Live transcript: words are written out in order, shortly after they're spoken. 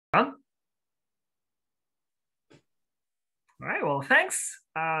All right, well, thanks,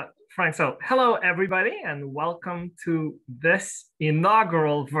 Frank. So hello, everybody, and welcome to this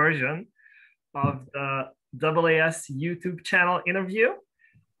inaugural version of the AAS YouTube channel interview.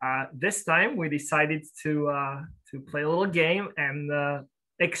 This time, we decided to play a little game and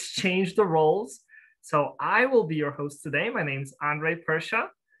exchange the roles. So I will be your host today. My name is Andrej Prša.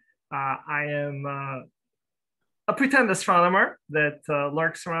 I am a pretend astronomer that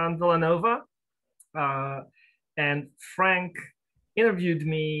lurks around Villanova. And Frank interviewed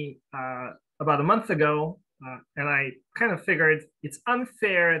me about a month ago, and I kind of figured it's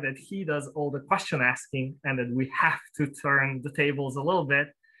unfair that he does all the question asking and that we have to turn the tables a little bit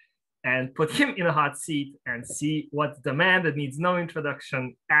and put him in a hot seat and see what the man that needs no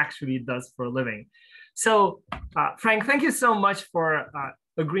introduction actually does for a living. So, Frank, thank you so much for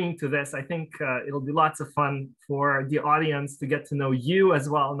agreeing to this. I think it'll be lots of fun for the audience to get to know you as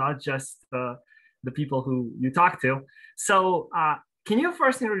well, not just the people who you talk to. So can you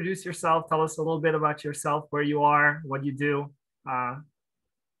first introduce yourself? Tell us a little bit about yourself, where you are, what you do,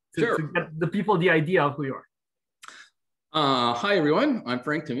 Sure. to get the people the idea of who you are. Hi, everyone. I'm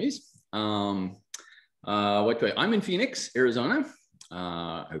Frank Timmies. I'm in Phoenix, Arizona.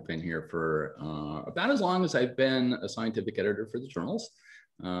 I've been here for about as long as I've been a scientific editor for the journals.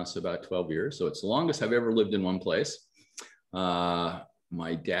 So about 12 years. So it's the longest I've ever lived in one place.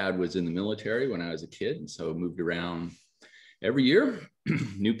 My dad was in the military when I was a kid, and so moved around every year,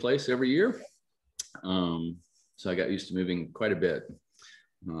 new place every year. So I got used to moving quite a bit.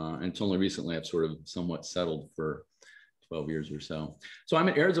 And it's only recently I've sort of somewhat settled for 12 years or so. So I'm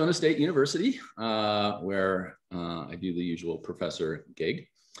at Arizona State University, where I do the usual professor gig.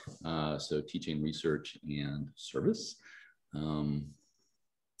 So teaching, research, and service.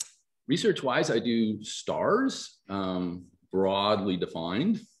 Research-wise, I do stars. Broadly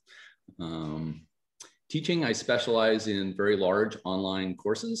defined. Teaching, I specialize in very large online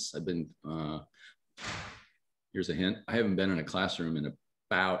courses. I've been, here's a hint, I haven't been in a classroom in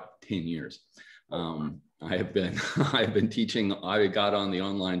about 10 years. I have been teaching. I got on the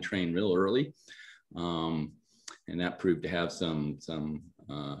online train real early, and that proved to have some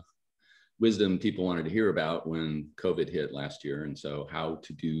wisdom people wanted to hear about when COVID hit last year, and so how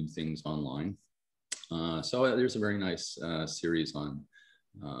to do things online. So there's a very nice series on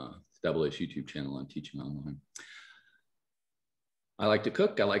AAS YouTube channel on teaching online. I like to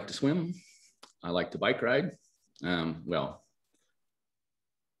cook. I like to swim. I like to bike ride. Well,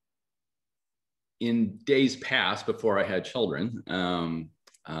 in days past, before I had children,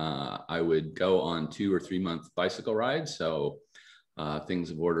 I would go on 2 or 3 month bicycle rides. So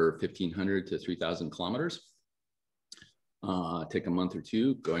things of order 1,500 to 3,000 kilometers. Take a month or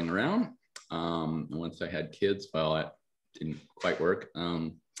two going around. Once I had kids, well, that didn't quite work.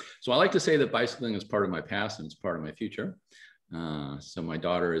 So I like to say that bicycling is part of my past and it's part of my future. So my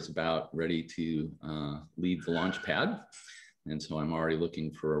daughter is about ready to leave the launch pad. And so I'm already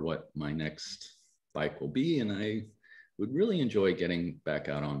looking for what my next bike will be. And I would really enjoy getting back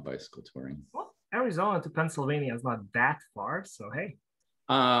out on bicycle touring. Well, Arizona to Pennsylvania is not that far. So, hey.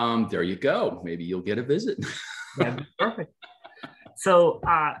 There you go. Maybe you'll get a visit. That'd be perfect. So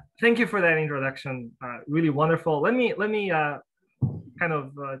thank you for that introduction. Really wonderful. Let me kind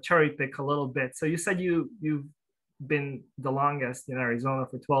of cherry pick a little bit. So you said you've been the longest in Arizona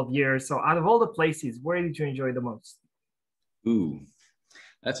for 12 years. So out of all the places, where did you enjoy the most? Ooh,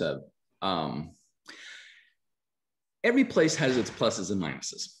 that's a every place has its pluses and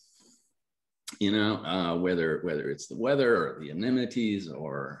minuses. You know, whether it's the weather or the amenities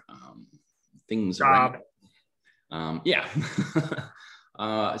or things around. Yeah.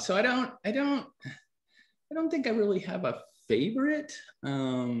 So I don't think I really have a favorite.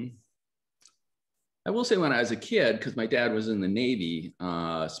 I will say when I was a kid, because my dad was in the Navy,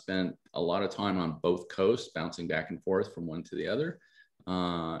 spent a lot of time on both coasts, bouncing back and forth from one to the other.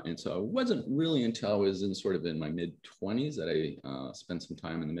 And so it wasn't really until I was in my mid-20s that I spent some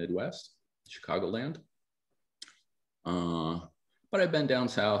time in the Midwest, Chicagoland. But I've been down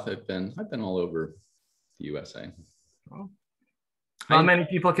south. I've been all over the USA. Oh. Not many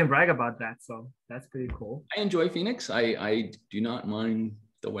people can brag about that, so that's pretty cool. I enjoy Phoenix. I do not mind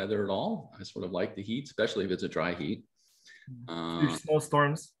the weather at all. I sort of like the heat, especially if it's a dry heat.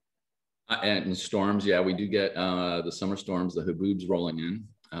 Snowstorms. And storms, yeah, we do get the summer storms, the haboobs rolling in.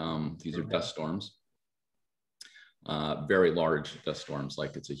 These are dust storms. Very large dust storms,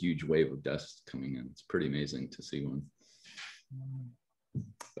 like it's a huge wave of dust coming in. It's pretty amazing to see one.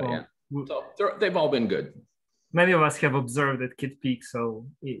 But yeah, so they've all been good. Many of us have observed at Kitt Peak, so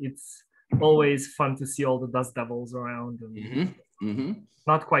it's always fun to see all the dust devils around. And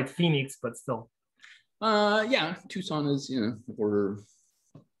Not quite Phoenix, but still. Yeah, Tucson is, you know, order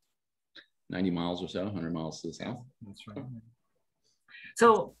 90 miles or so, 100 miles to the south. That's right.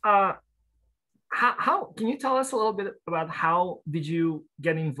 So how can you tell us a little bit about how did you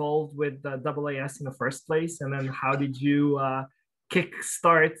get involved with the AAS in the first place, and then how did you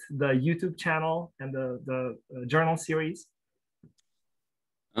kickstart the YouTube channel and the journal series?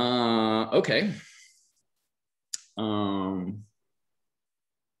 Okay. All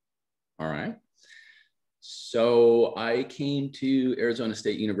right. So I came to Arizona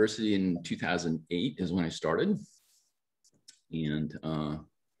State University in 2008 is when I started. And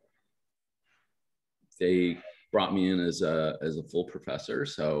they brought me in as a full professor.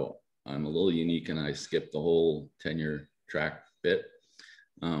 So I'm a little unique and I skipped the whole tenure track bit.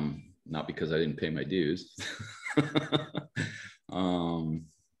 Not because I didn't pay my dues.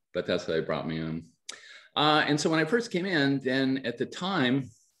 But that's why they brought me in. And so when I first came in, then at the time,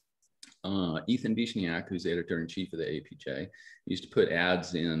 Ethan Vishniak, who's the editor-in-chief of the APJ, used to put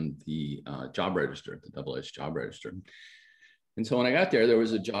ads in the job register, the AAS job register. And so when I got there, there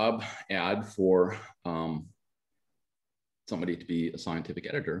was a job ad for somebody to be a scientific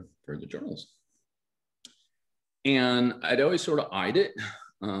editor for the journals. And I'd always sort of eyed it.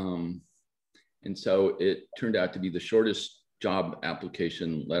 And so it turned out to be the shortest job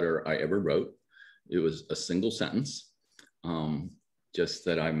application letter I ever wrote. It was a single sentence, just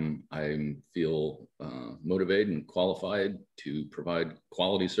that I feel motivated and qualified to provide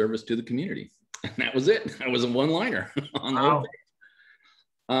quality service to the community. And that was it. That was a one-liner on the whole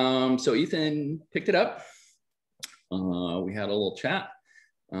thing. So Ethan picked it up. We had a little chat,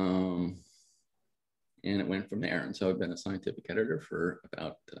 and it went from there. And so I've been a scientific editor for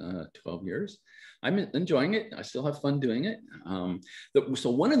about 12 years. I'm enjoying it. I still have fun doing it. So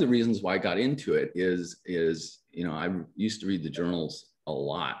one of the reasons why I got into it is you know, I used to read the journals a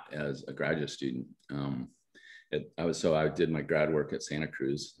lot as a graduate student. I did my grad work at Santa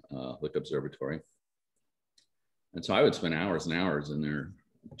Cruz Lick Observatory. And so I would spend hours and hours in there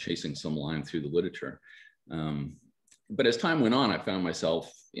chasing some line through the literature. But as time went on, I found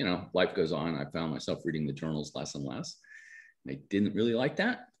myself, you know, life goes on. I found myself reading the journals less and less. I didn't really like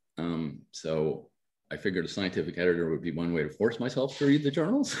that. So I figured a scientific editor would be one way to force myself to read the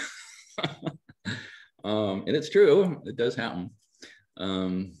journals. And it's true, it does happen.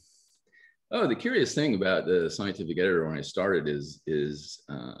 The curious thing about the scientific editor when I started is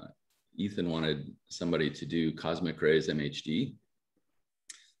Ethan wanted somebody to do cosmic rays MHD,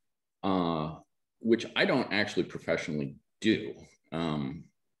 which I don't actually professionally do.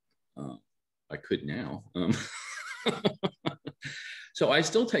 I could now. So I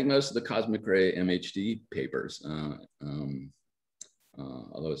still take most of the cosmic ray MHD papers,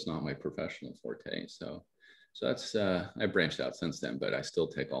 although it's not my professional forte. So that's I branched out since then, but I still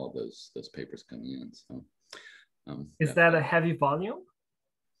take all of those papers coming in. So is that a heavy volume?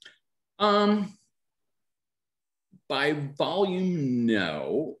 By volume,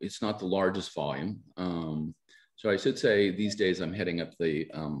 no, it's not the largest volume. So I should say these days I'm heading up the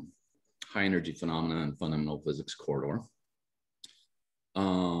high energy phenomena and fundamental physics corridor.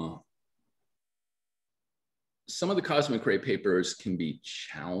 Some of the cosmic ray papers can be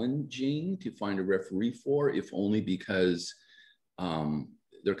challenging to find a referee for, if only because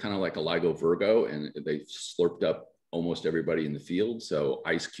they're kind of like a LIGO Virgo and they slurped up almost everybody in the field. So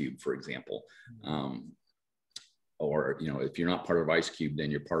Ice Cube, for example, or, you know, if you're not part of Ice Cube,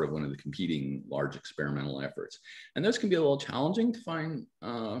 then you're part of one of the competing large experimental efforts. And those can be a little challenging to find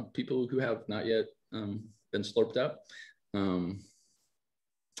people who have not yet been slurped up.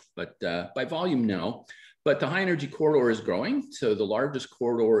 But by volume, no. But the high energy corridor is growing. So the largest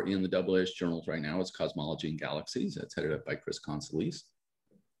corridor in the AAS journals right now is Cosmology and Galaxies. That's headed up by Chris Consolis.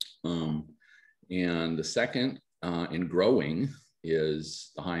 And the second in growing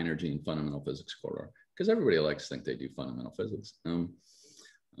is the high energy and fundamental physics corridor, because everybody likes to think they do fundamental physics.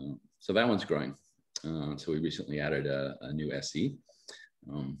 So that one's growing. So we recently added a new SE,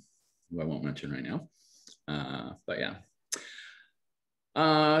 who I won't mention right now. But yeah.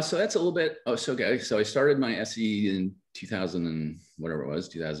 So that's a little bit, okay. So I started my SE in 2000 and whatever it was,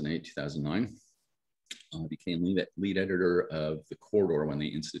 2008, 2009. I became lead editor of the corridor when they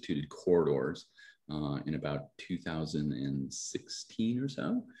instituted corridors in about 2016 or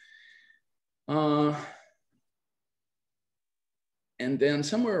so. And then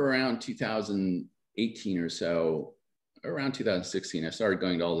somewhere around 2018 or so, around 2016, I started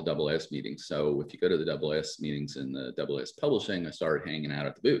going to all the AAS meetings. So if you go to the AAS meetings in the AAS publishing, I started hanging out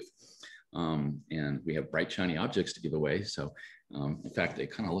at the booth. And we have bright, shiny objects to give away. So in fact, they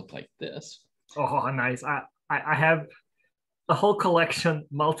kind of look like this. Oh, nice. I have The whole collection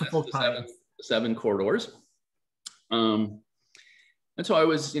multiple times. Seven corridors. And so I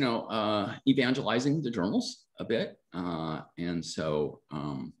was, evangelizing the journals a bit. And so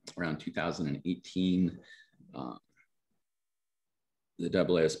around 2018, the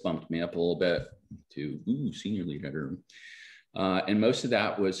AAS bumped me up a little bit to senior lead editor. And most of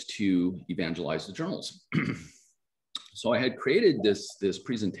that was to evangelize the journals. So I had created this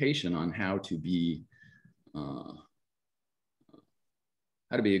presentation on how to be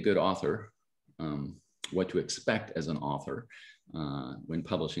a good author, what to expect as an author when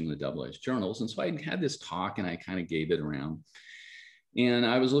publishing the AAS journals. And so I had this talk and I kind of gave it around. And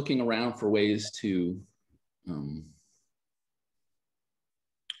I was looking around for ways to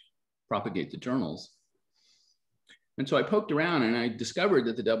propagate the journals. And so I poked around and I discovered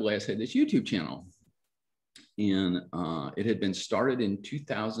that the AAS had this YouTube channel. And it had been started in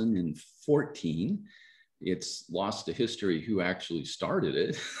 2014. It's lost to history who actually started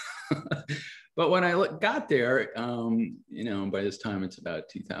it. But when I got there, by this time it's about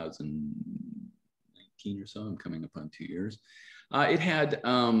 2019 or so, I'm coming up on 2 years. It had,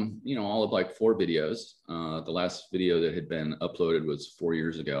 all of like 4 videos. The last video that had been uploaded was 4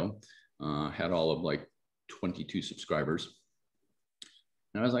 years ago. Had all of like 22 subscribers.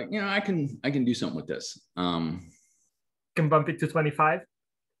 And I was like, I can do something with this. Can bump it to 25?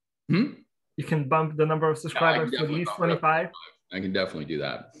 You can bump the number of subscribers to at least 25? I can definitely do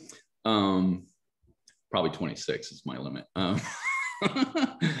that. Probably 26 is my limit. And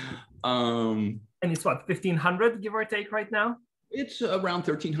it's what, 1,500 give or take right now? It's around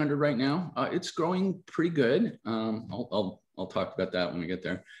 1,300 right now. It's growing pretty good. I'll talk about that when we get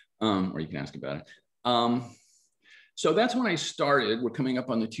there, or you can ask about it. So that's when I started. We're coming up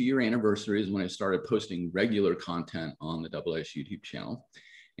on the 2-year anniversary is when I started posting regular content on the AAS YouTube channel.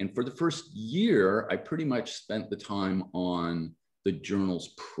 And for the first year, I pretty much spent the time on the journals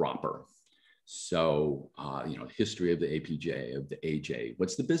proper. So, history of the APJ, of the AJ,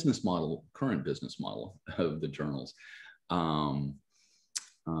 what's the business model, current business model of the journals? How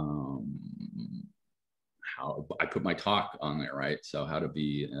I put my talk on there, right? So how to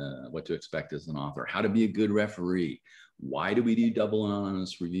be, what to expect as an author, how to be a good referee, why do we do double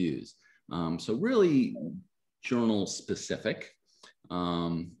anonymous reviews? So really journal specific.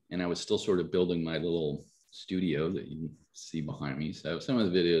 And I was still sort of building my little studio that you see behind me. So some of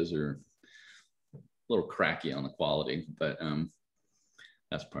the videos are a little cracky on the quality, but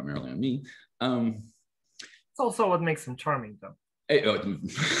that's primarily on me. It's also what makes them charming, though.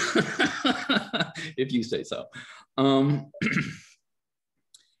 If you say so. And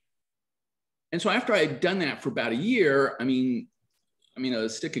so after I had done that for about a year, I mean, a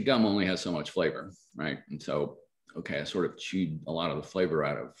stick of gum only has so much flavor, right? And so, okay, I sort of chewed a lot of the flavor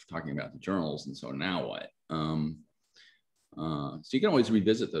out of talking about the journals. And so now what? So you can always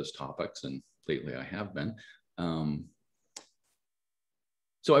revisit those topics, and lately I have been.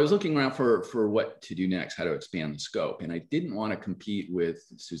 So I was looking around for what to do next, how to expand the scope. And I didn't want to compete with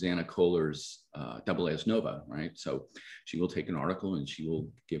Susanna Kohler's AAS Nova, right? So she will take an article and she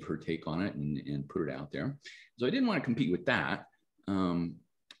will give her take on it and put it out there. So I didn't want to compete with that. And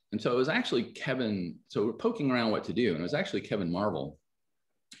so it was actually Kevin, so we're poking around what to do. And it was actually Kevin Marvel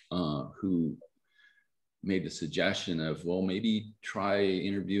who made the suggestion of, well, maybe try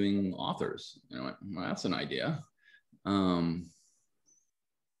interviewing authors. Well, that's an idea.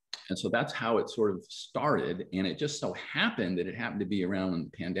 And so that's how it sort of started. And it just so happened that it happened to be around when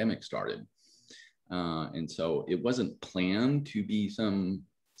the pandemic started. And so it wasn't planned to be some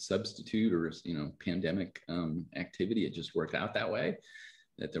substitute or, pandemic activity. It just worked out that way,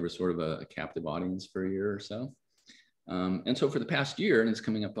 that there was sort of a captive audience for a year or so. And so for the past year, and it's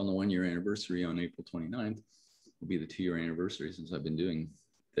coming up on the 1-year anniversary on April 29th, will be the 2-year anniversary since I've been doing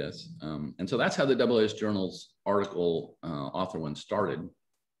this. And so that's how the AAS Journal's article author one started.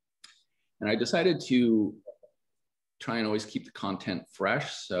 And I decided to try and always keep the content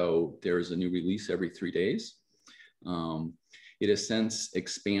fresh. So there's a new release every 3 days. It has since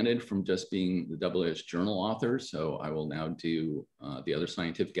expanded from just being the AAS Journal author. So I will now do the other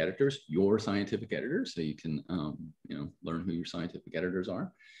scientific editors, your scientific editors, so you can learn who your scientific editors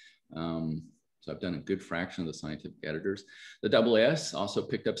are. So I've done a good fraction of the scientific editors. The AAS also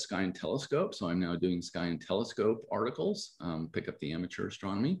picked up Sky and Telescope. So I'm now doing Sky and Telescope articles, pick up the amateur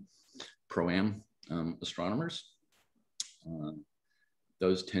astronomy, pro-am astronomers.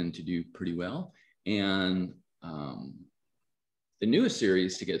 Those tend to do pretty well. And the newest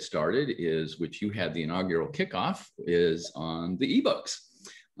series to get started is, which you had the inaugural kickoff, is on the ebooks.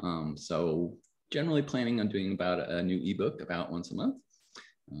 So generally planning on doing about a new ebook about once a month.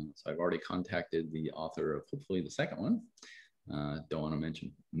 So I've already contacted the author of hopefully the second one. Don't want to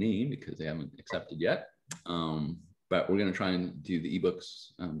mention name because they haven't accepted yet. But we're going to try and do the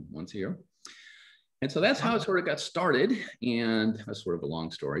ebooks once a year. And so that's how it sort of got started. And that's sort of a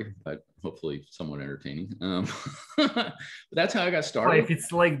long story, but hopefully somewhat entertaining. But that's how I got started. Well, if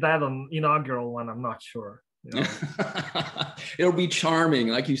it's like that on inaugural one, I'm not sure. You know? It'll be charming.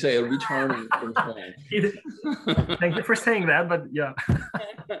 Like you say, it'll be charming. Thank you for saying that, but yeah.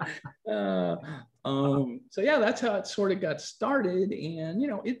 So yeah, that's how it sort of got started. And,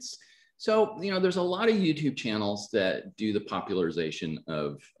 there's a lot of YouTube channels that do the popularization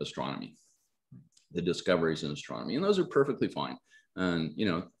of astronomy, the discoveries in astronomy, and those are perfectly fine. And,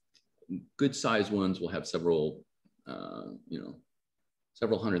 good sized ones will have several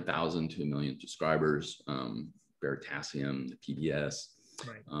 100,000 to 1 million subscribers. Veritasium, the PBS,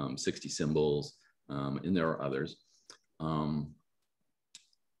 right. 60 Symbols, and there are others.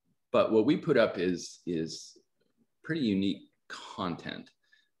 But what we put up is pretty unique content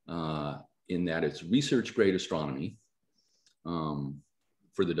in that it's research grade astronomy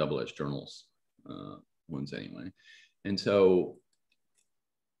for the AAS journals ones anyway. And so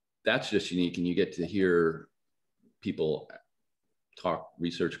that's just unique, and you get to hear people talk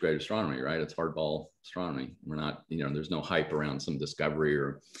research grade astronomy, right? It's hardball astronomy. We're not, there's no hype around some discovery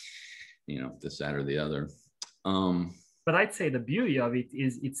or, this, that, or the other. But I'd say the beauty of it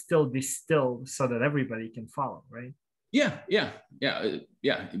is it's still distilled so that everybody can follow, right? Yeah.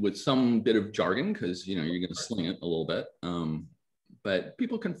 With some bit of jargon, because, you're going to sling it a little bit. But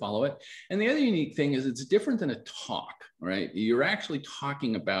people can follow it. And the other unique thing is it's different than a talk, right? You're actually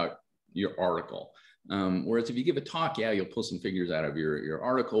talking about your article. Whereas if you give a talk, you'll pull some figures out of your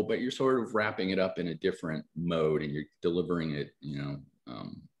article, but you're sort of wrapping it up in a different mode, and you're delivering it,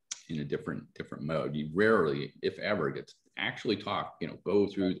 in a different mode. You rarely, if ever, get to actually talk, go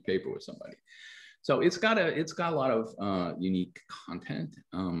through the paper with somebody. So it's got a lot of unique content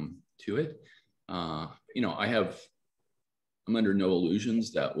to it. I'm under no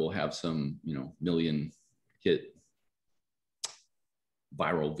illusions that we'll have some, million hit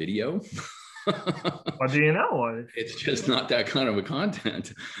viral video. What do you know? It's just not that kind of a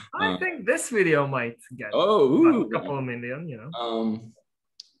content. I think this video might get a couple of million,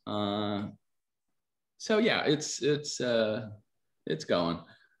 So yeah, it's going.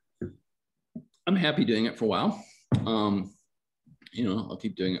 I'm happy doing it for a while. I'll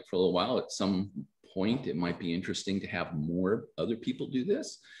keep doing it for a little while. At some point, it might be interesting to have more other people do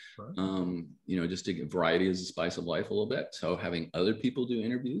this. Sure. Just to get variety is the spice of life a little bit. So having other people do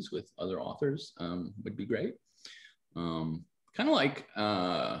interviews with other authors would be great. Kind of like,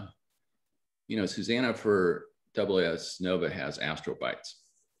 Susanna for AAS Nova has Astrobytes.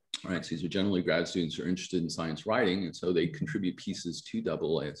 Right, so these are generally grad students who are interested in science writing, and so they contribute pieces to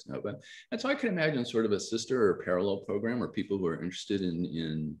AAS Nova. And so I can imagine sort of a sister or parallel program, or people who are interested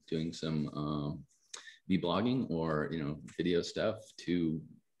in doing some blogging or video stuff, to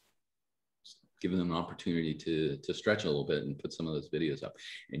give them an opportunity to stretch a little bit and put some of those videos up.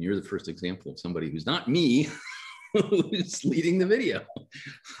 And you're the first example of somebody who's not me who's leading the video.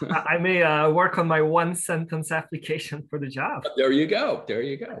 I may work on my 1-sentence application for the job. There you go.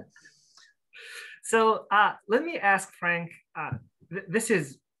 So let me ask Frank, this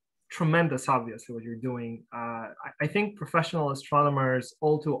is tremendous, obviously, what you're doing. I think professional astronomers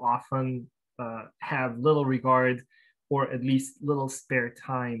all too often have little regard, or at least little spare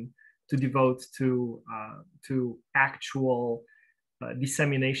time, to devote to actual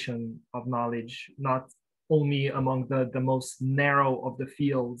dissemination of knowledge, not only among the most narrow of the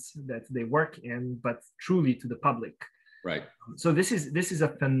fields that they work in, but truly to the public. Right. So this is a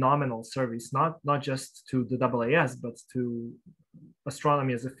phenomenal service, not just to the AAS, but to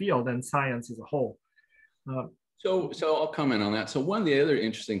astronomy as a field and science as a whole. So I'll comment on that. So one of the other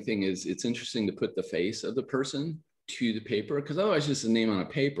interesting thing is it's interesting to put the face of the person to the paper, because otherwise just a name on a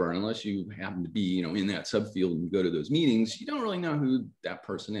paper, unless you happen to be, in that subfield and you go to those meetings, you don't really know who that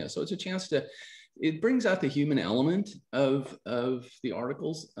person is. So it's a chance to, it brings out the human element of the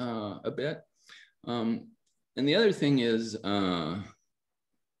articles a bit. And the other thing is, I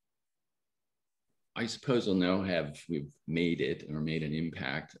suppose I'll now we've made it or made an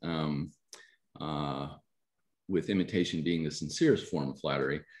impact, with imitation being the sincerest form of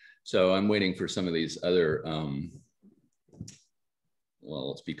flattery. So I'm waiting for some of these other, well,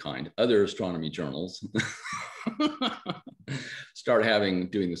 let's be kind, other astronomy journals start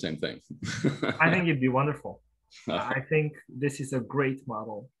doing the same thing. I think it'd be wonderful. I think this is a great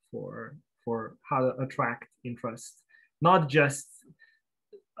model for how to attract interest, not just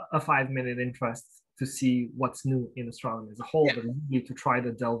a 5-minute interest to see what's new in astronomy as a whole, Yeah. but really to try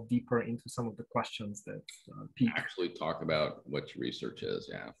to delve deeper into some of the questions that people actually talk about what your research is.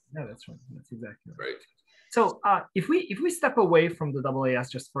 Yeah. Yeah, that's right. That's exactly right. Right. So if we step away from the AAS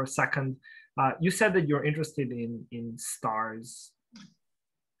just for a second, you said that you're interested in stars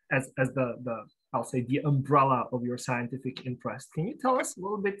as the I'll say the umbrella of your scientific interest. Can you tell us a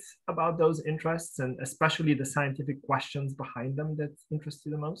little bit about those interests and especially the scientific questions behind them that interest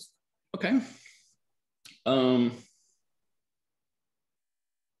you the most? Okay.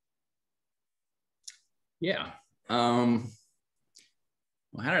 Yeah. Well,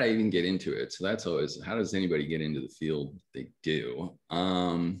 how did I even get into it? So that's always, how does anybody get into the field they do?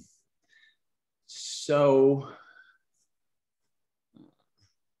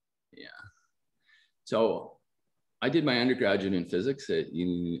 So I did my undergraduate in physics at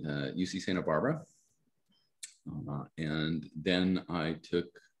UC Santa Barbara. And then I took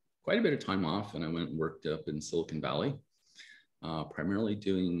quite a bit of time off and I went and worked up in Silicon Valley, primarily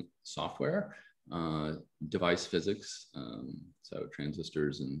doing software, device physics, so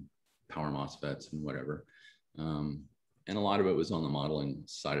transistors and power MOSFETs and whatever. And a lot of it was on the modeling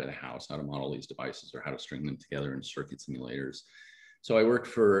side of the house, how to model these devices or how to string them together in circuit simulators. So I worked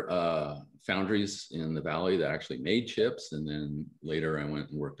for foundries in the Valley that actually made chips. And then later I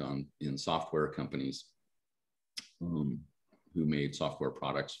went and worked in software companies who made software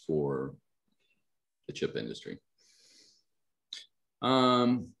products for the chip industry.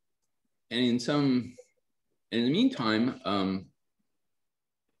 And in the meantime, I'd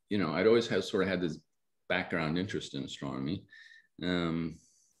always sort of had this background interest in astronomy. And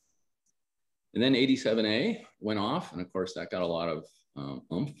then 87A went off, and of course that got a lot of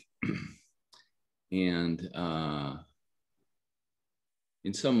oomph. And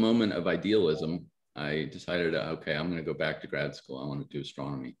in some moment of idealism, I decided, okay, I'm going to go back to grad school. I want to do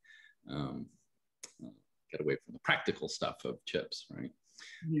astronomy. Get away from the practical stuff of chips, right?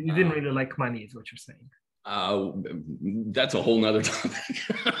 You didn't really like money, is what you're saying. That's a whole nother topic.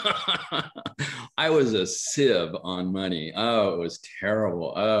 I was a sieve on money. Oh, it was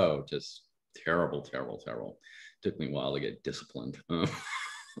terrible. Oh, just terrible, terrible, terrible. Took me a while to get disciplined. But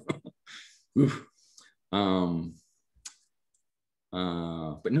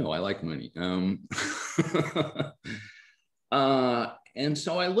no, I like money. And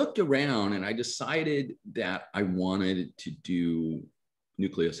so I looked around and I decided that I wanted to do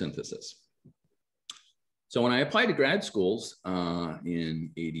nucleosynthesis. So when I applied to grad schools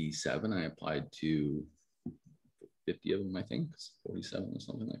in 87, I applied to 50 of them, I think, 47 or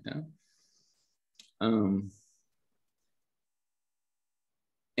something like that.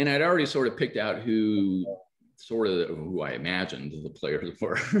 And I'd already sort of picked out who I imagined the players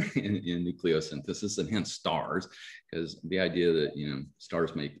were in nucleosynthesis, and hence stars, because the idea that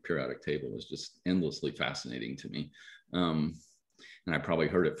stars make the periodic table was just endlessly fascinating to me. And I probably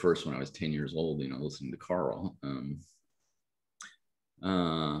heard it first when I was 10 years old, listening to Carl. And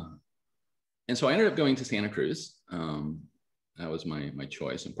so I ended up going to Santa Cruz. That was my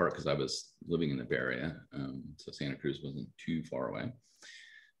choice, in part because I was living in the Bay Area, so Santa Cruz wasn't too far away.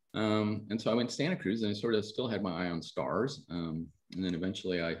 And so I went to Santa Cruz, and I sort of still had my eye on stars. And then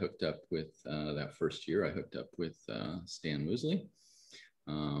eventually I hooked up with, that first year, I hooked up with Stan Woosley.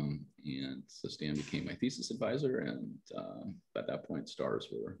 And so Stan became my thesis advisor, and at that point, stars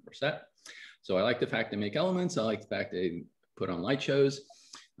were set. So I like the fact they make elements. I like the fact they put on light shows.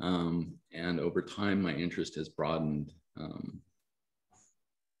 And over time, my interest has broadened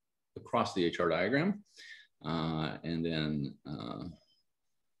across the HR diagram. And then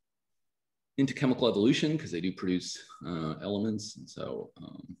into chemical evolution, because they do produce elements. And so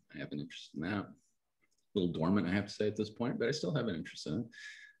I have an interest in that. A little dormant, I have to say, at this point, but I still have an interest in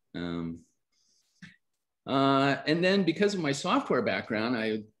it. And then because of my software background,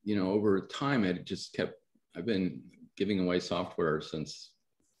 I, over time, I've been giving away software since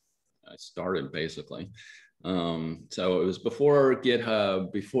I started, basically. So it was before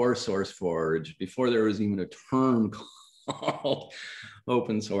GitHub, before SourceForge, before there was even a term called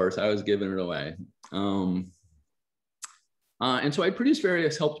open source. I was giving it away. And so I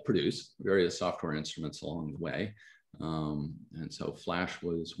helped produce various software instruments along the way. And so Flash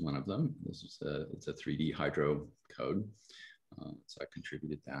was one of them. It's a 3D hydro code. So I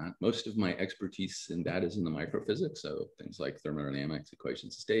contributed that. Most of my expertise in that is in the microphysics. So things like thermodynamics,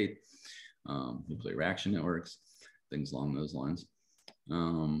 equations of state, nuclear reaction networks, things along those lines.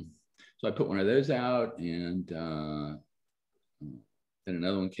 So I put one of those out, and then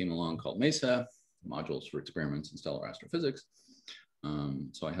another one came along called MESA, modules for experiments in stellar astrophysics.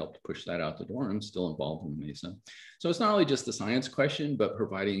 So I helped push that out the door. I'm still involved in MESA. So it's not only just the science question, but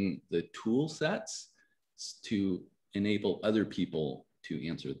providing the tool sets to enable other people to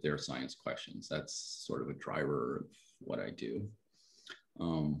answer their science questions. That's sort of a driver of what I do.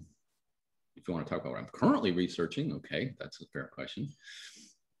 If you want to talk about what I'm currently researching, okay, that's a fair question.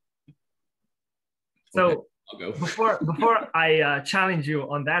 So okay, I'll go. before I challenge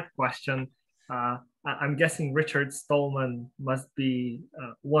you on that question, I'm guessing Richard Stallman must be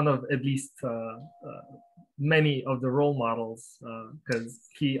one of at least many of the role models, because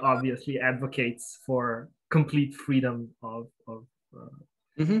he obviously advocates for complete freedom of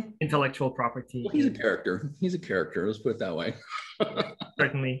intellectual property. Well, he's a character. He's a character. Let's put it that way.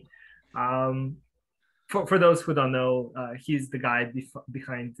 Certainly. For those who don't know, he's the guy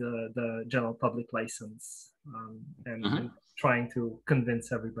behind the general public license, and trying to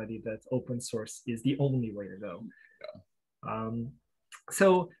convince everybody that open source is the only way to go.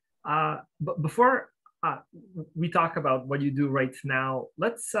 Yeah. But before we talk about what you do right now,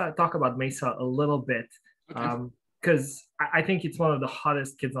 let's talk about Mesa a little bit, because I think it's one of the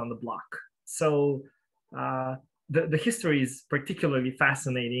hottest kids on the block. So the history is particularly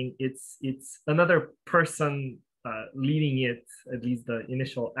fascinating. It's another person leading it, at least the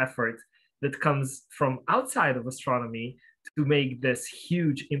initial effort, that comes from outside of astronomy to make this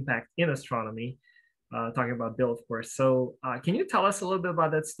huge impact in astronomy. Talking about Bill, of course. So can you tell us a little bit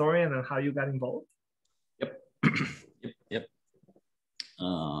about that story and then how you got involved? Yep. Yep.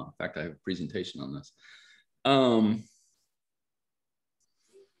 In fact, I have a presentation on this.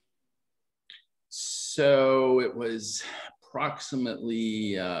 So it was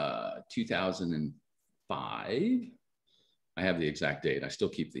approximately 2005. I have the exact date. I still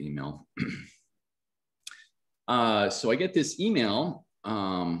keep the email. So I get this email.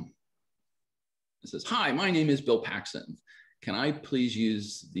 It says, "Hi, my name is Bill Paxton. Can I please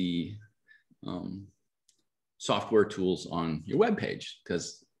use the software tools on your webpage?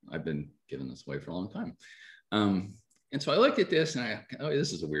 Because I've been giving this away for a long time." And so I looked at this and oh,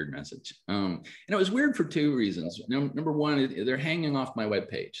 this is a weird message. And it was weird for two reasons. Number one, they're hanging off my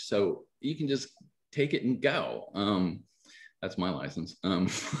webpage. So you can just take it and go. That's my license. So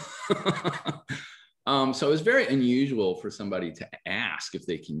it was very unusual for somebody to ask if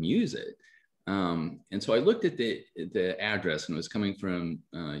they can use it. And so I looked at the address, and it was coming from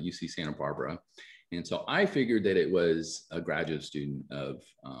UC Santa Barbara. And so I figured that it was a graduate student of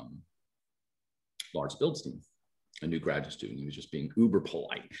Lars Bildstein, a new graduate student. He was just being uber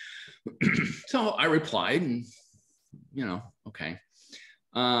polite. So I replied, and okay.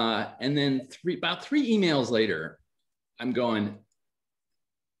 And then about three emails later, I'm going,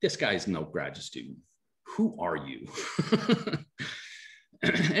 this guy's no graduate student. Who are you?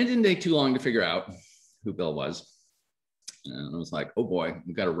 And it didn't take too long to figure out who Bill was. And I was like, oh boy,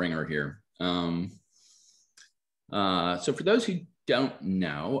 we've got a ringer here. So for those who don't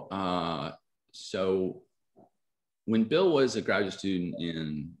know, so when Bill was a graduate student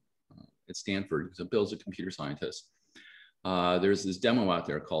at Stanford, so Bill's a computer scientist, there's this demo out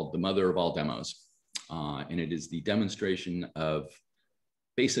there called The Mother of All Demos. And it is the demonstration of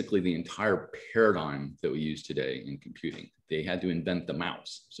basically the entire paradigm that we use today in computing. They had to invent the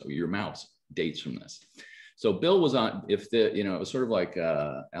mouse. So your mouse dates from this. So Bill was on, it was sort of like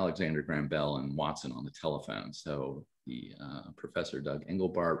Alexander Graham Bell and Watson on the telephone. So the Professor Doug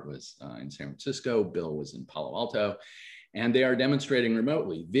Engelbart was in San Francisco. Bill was in Palo Alto. And they are demonstrating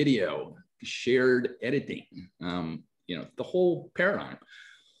remotely video, shared editing, the whole paradigm.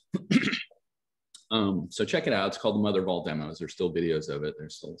 So check it out. It's called The Mother of All Demos. There's still videos of it.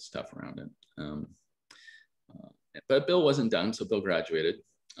 There's still stuff around it. But Bill wasn't done, so Bill graduated.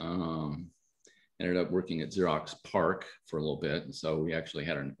 Ended up working at Xerox PARC for a little bit. And so we actually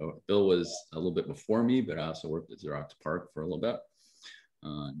had Bill was a little bit before me, but I also worked at Xerox PARC for a little bit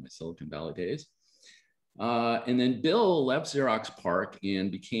in my Silicon Valley days. And then Bill left Xerox PARC and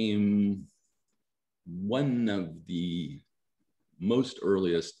became one of the most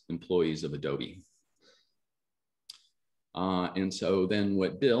earliest employees of Adobe. And so then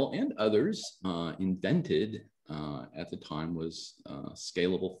what Bill and others invented at the time was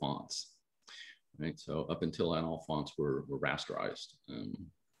scalable fonts. Right? So up until then, all fonts were rasterized. And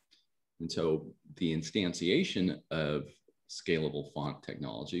so the instantiation of scalable font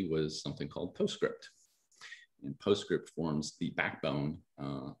technology was something called PostScript. And PostScript forms the backbone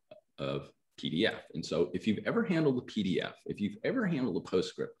of PDF. And so if you've ever handled a PDF, if you've ever handled a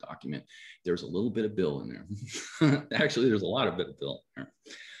PostScript document, there's a little bit of Bill in there. Actually, there's a lot of bit of Bill in there.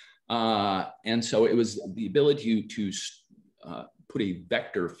 And so it was the ability to put a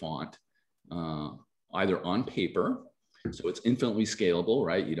vector font either on paper So it's infinitely scalable,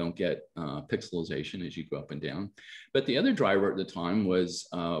 right? You don't get pixelization as you go up and down. But the other driver at the time was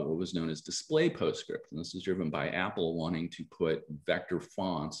what was known as display PostScript. And this is driven by Apple wanting to put vector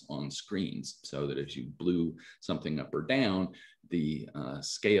fonts on screens so that as you blew something up or down, the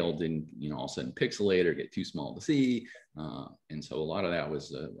scale didn't, all of a sudden pixelate or get too small to see. And so a lot of that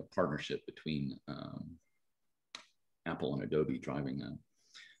was a partnership between Apple and Adobe driving that.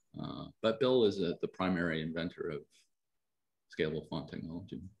 But Bill is the primary inventor of scalable font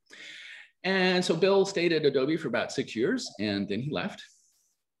technology. And so Bill stayed at Adobe for about 6 years, and then he left.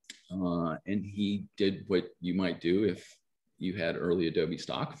 And he did what you might do if you had early Adobe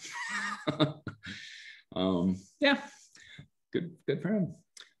stock. Yeah, good for him.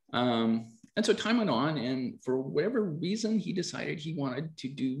 And so time went on, and for whatever reason, he decided he wanted to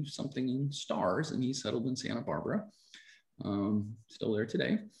do something in stars, and he settled in Santa Barbara, still there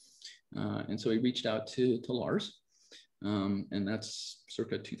today. And so he reached out to Lars. And that's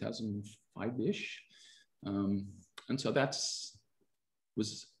circa 2005-ish. And so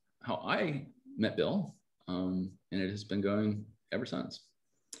was how I met Bill, and it has been going ever since.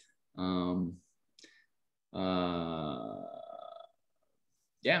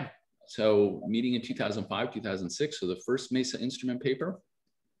 Yeah, so meeting in 2005, 2006, so the first Mesa instrument paper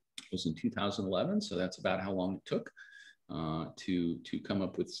was in 2011, so that's about how long it took to come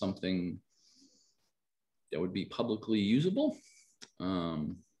up with something that would be publicly usable.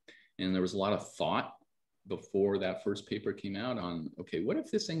 And there was a lot of thought before that first paper came out on, okay, what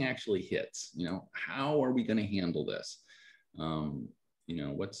if this thing actually hits? How are we going to handle this?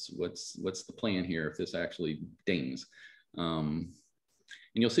 What's the plan here if this actually dings?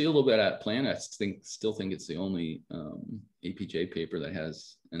 And you'll see a little bit of that plan. I still think it's the only APJ paper that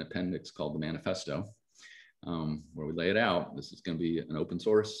has an appendix called the manifesto, where we lay it out. This is going to be an open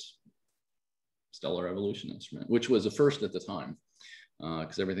source stellar evolution instrument, which was a first at the time,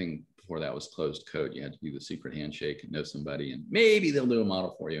 because everything before that was closed code. You had to do the secret handshake and know somebody, and maybe they'll do a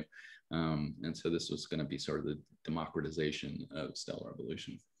model for you. And so this was going to be sort of the democratization of stellar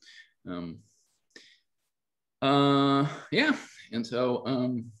evolution. Yeah, and so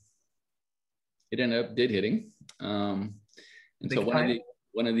it ended up hitting. And so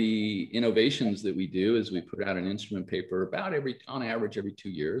one of the innovations that we do is we put out an instrument paper about on average every 2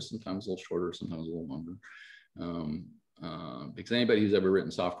 years, sometimes a little shorter, sometimes a little longer. Because anybody who's ever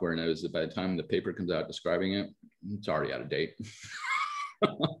written software knows that by the time the paper comes out describing it, it's already out of date.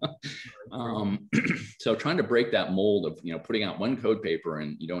 So trying to break that mold of putting out one code paper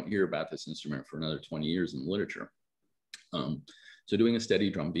and you don't hear about this instrument for another 20 years in the literature. So doing a steady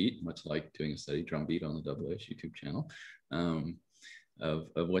drumbeat, much like doing a steady drumbeat on the AAS YouTube channel,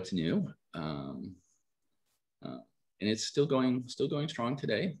 of what's new, and it's still going strong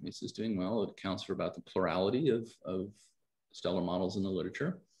today. This is doing well. It accounts for about the plurality of stellar models in the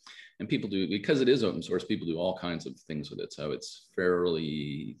literature, and people do, because it is open source, people do all kinds of things with it. So it's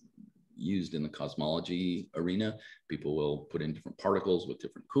fairly used in the cosmology arena. People will put in different particles with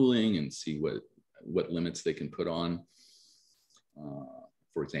different cooling and see what limits they can put on.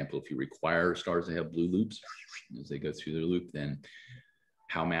 For example, if you require stars to have blue loops as they go through their loop, then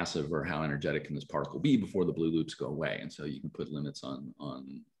how massive or how energetic can this particle be before the blue loops go away? And so you can put limits on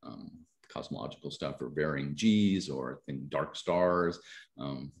cosmological stuff for varying Gs or dark stars,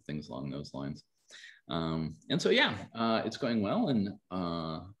 things along those lines. And so, yeah, it's going well. And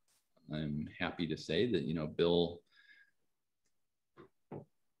I'm happy to say that, Bill,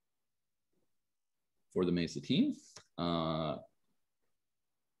 for the Mesa team,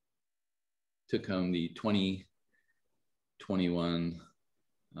 took home the 2021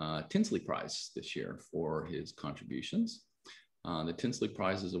 Tinsley Prize this year for his contributions. The Tinsley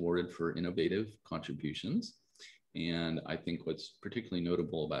Prize is awarded for innovative contributions. And I think what's particularly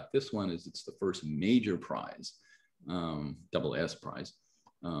notable about this one is it's the first major prize, AAS prize,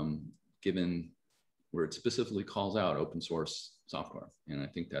 given where it specifically calls out open source software. And I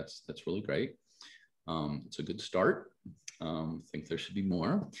think that's really great. It's a good start. I think there should be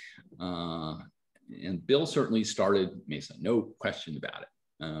more. And Bill certainly started Mesa, no question about it.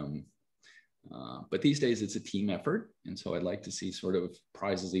 But these days it's a team effort. And so I'd like to see sort of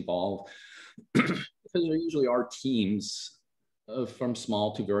prizes evolve because there usually are teams from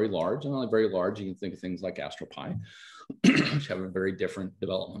small to very large. And on very large, you can think of things like AstroPi, which have a very different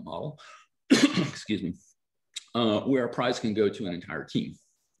development model, excuse me, where a prize can go to an entire team.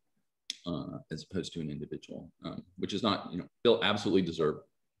 As opposed to an individual, which is not, Bill absolutely deserved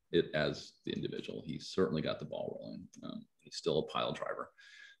it as the individual. He certainly got the ball rolling. He's still a pile driver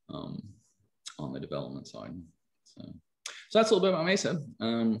on the development side. So that's a little bit about Mesa.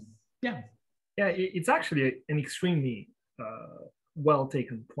 Yeah. Yeah, it's actually an extremely well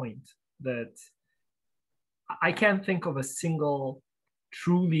taken point that I can't think of a single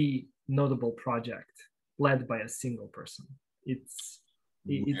truly notable project led by a single person. It's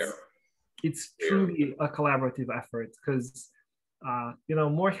truly a collaborative effort because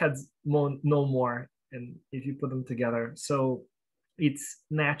more heads know more, and if you put them together, so it's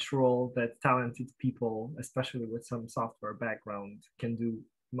natural that talented people, especially with some software background, can do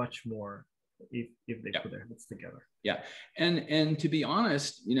much more if they put their heads together. Yeah, and to be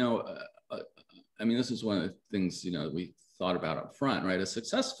honest, I mean, this is one of the things we thought about up front, right? A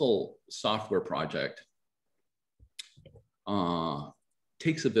successful software project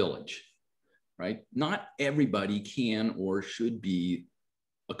takes a village, right? Not everybody can or should be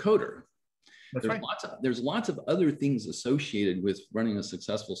a coder. There's lots of other things associated with running a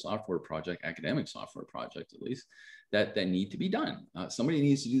successful software project, academic software project at least, that need to be done. Somebody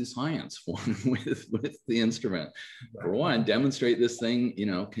needs to do the science with the instrument. For one, demonstrate this thing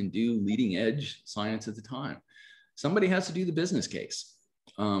can do leading edge science at the time. Somebody has to do the business case.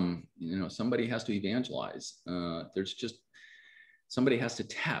 Somebody has to evangelize. Somebody has to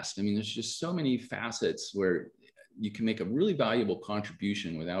test. I mean, there's just so many facets where you can make a really valuable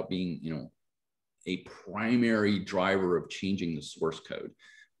contribution without being a primary driver of changing the source code.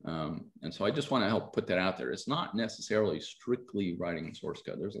 And so I just want to help put that out there. It's not necessarily strictly writing source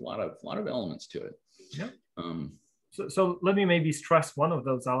code. There's a lot of elements to it. Yeah. So let me maybe stress one of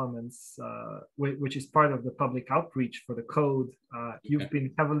those elements, which is part of the public outreach for the code. You've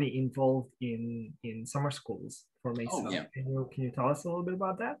been heavily involved in summer schools for Mesa. Oh, yeah. Can you tell us a little bit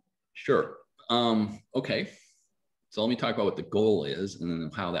about that? Sure. Okay. So let me talk about what the goal is and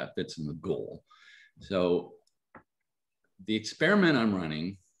then how that fits in the goal. So the experiment I'm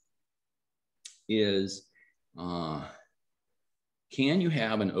running is, can you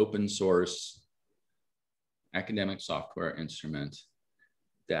have an open source academic software instrument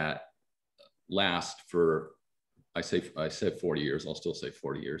that lasts for, I said 40 years, I'll still say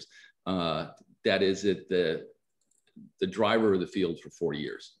 40 years, that is the driver of the field for 40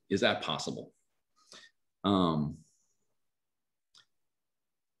 years. Is that possible?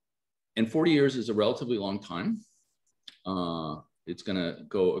 And 40 years is a relatively long time. It's going to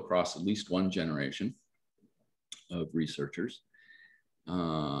go across at least one generation of researchers.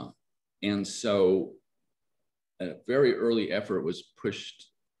 And so a very early effort was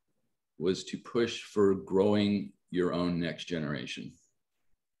to push for growing your own next generation.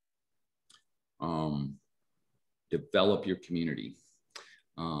 Develop your community.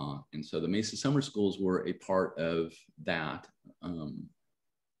 And so the Mesa Summer Schools were a part of that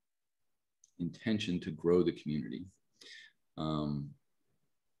intention to grow the community.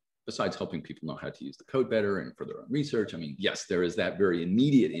 Besides helping people know how to use the code better and for their own research, I mean, yes, there is that very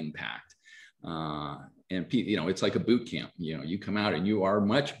immediate impact. And it's like a boot camp. You come out and you are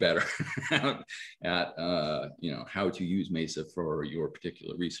much better at how to use Mesa for your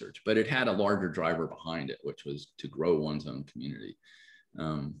particular research. But it had a larger driver behind it, which was to grow one's own community.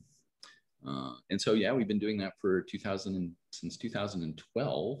 And so, yeah, we've been doing that for since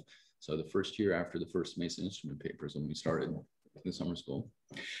 2012. So the first year after the first Mesa instrument papers when we started the summer school.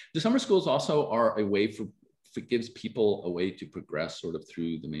 The summer schools also are a way it gives people a way to progress sort of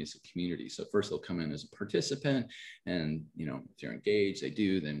through the Mesa community. So first they'll come in as a participant and, if they're engaged, they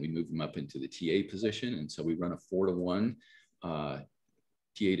do, then we move them up into the TA position. And so we run a 4-to-1 TA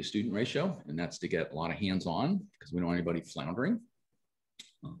to student ratio, and that's to get a lot of hands-on because we don't want anybody floundering.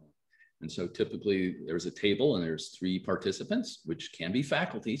 And so typically there's a table and there's 3 participants, which can be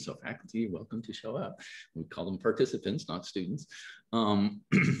faculty. So faculty, you're welcome to show up. We call them participants, not students. And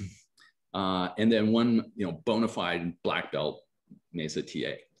then one, bona fide black belt Mesa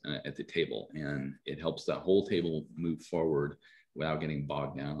TA at the table. And it helps that whole table move forward without getting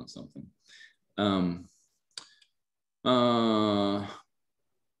bogged down on something. And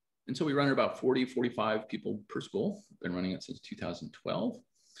so we run about 40, 45 people per school. Been running it since 2012.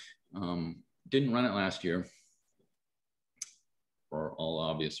 Didn't run it last year for all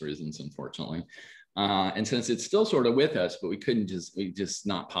obvious reasons, unfortunately. And since it's still sort of with us, but we just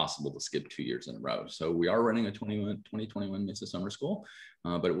not possible to skip 2 years in a row. So we are running a 2021 Mesa Summer School,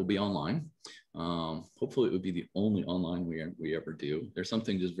 but it will be online. Hopefully it would be the only online we ever do. There's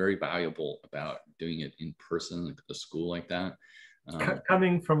something just very valuable about doing it in person at a school like that.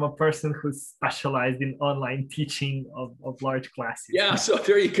 Coming from a person who's specialized in online teaching of large classes. Yeah, so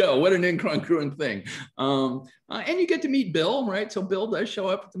there you go. What an incongruent thing. And you get to meet Bill, right? So Bill does show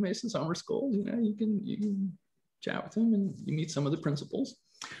up at the Mesa Summer School. You can chat with him and you meet some of the principals.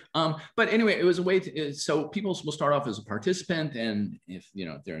 But anyway, it was a way to, so people will start off as a participant, and if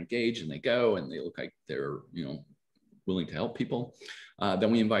they're engaged and they go and they look like they're willing to help people.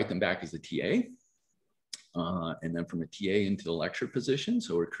 Then we invite them back as a TA. And then from a TA into the lecture position.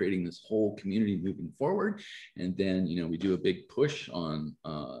 So we're creating this whole community moving forward. And then, you know, we do a big push on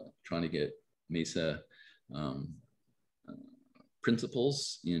trying to get MESA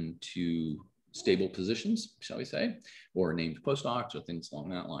principals into stable positions, shall we say, or named postdocs or things along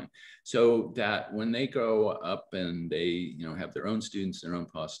that line. So that when they go up and they, you know, have their own students, their own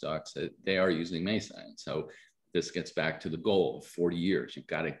postdocs, they are using MESA. And so this gets back to the goal of 40 years. You've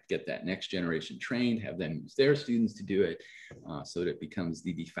got to get that next generation trained, have them use their students to do it, so that it becomes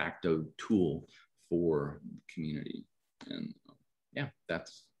the de facto tool for the community. And yeah,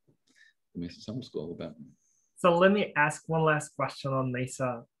 that's the MESA Summer School about. So let me ask one last question on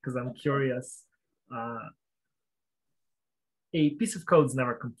MESA, because I'm curious. A piece of code is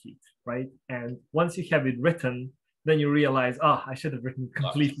never complete, right? And once you have it written, then you realize, oh, I should have written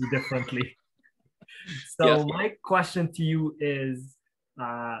completely differently. So yes. My question to you is,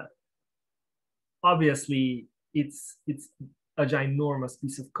 obviously, it's a ginormous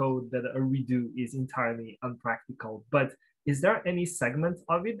piece of code that a redo is entirely unpractical. But is there any segment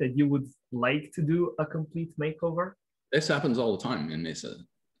of it that you would like to do a complete makeover? This happens all the time in MESA.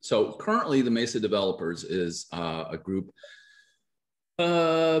 So currently, the MESA developers is a group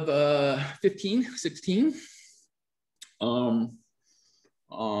of 15, 16.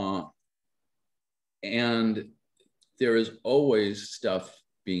 And there is always stuff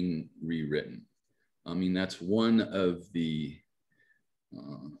being rewritten. I mean, that's one of the,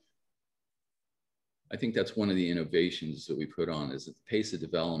 I think that's one of the innovations that we put on, is that the pace of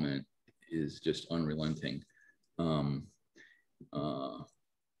development is just unrelenting.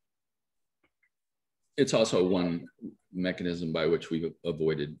 It's also one mechanism by which we've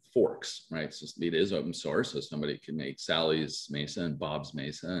avoided forks, right? So it is open source, so somebody can make Sally's MESA and Bob's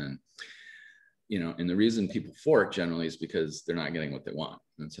MESA, and you know, and the reason people fork generally is because they're not getting what they want.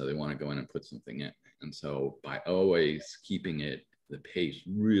 And so they want to go in and put something in. And so by always keeping it, the pace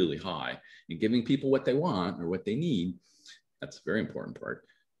really high and giving people what they want or what they need, that's a very important part.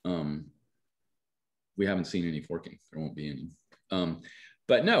 We haven't seen any forking. There won't be any.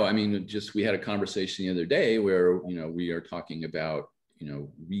 But no, I mean, just we had a conversation the other day where, you know, we are talking about, you know,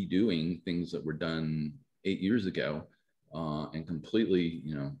 redoing things that were done 8 years ago and completely,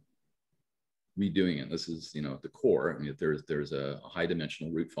 you know, redoing it. This is, you know, at the core. I mean, there's a high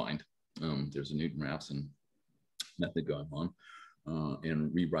dimensional root find. There's a Newton-Raphson method going on,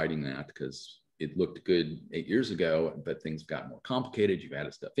 and rewriting that because it looked good 8 years ago, but things got more complicated. You've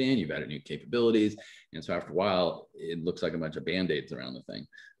added stuff in, you've added new capabilities, and so after a while, it looks like a bunch of band-aids around the thing.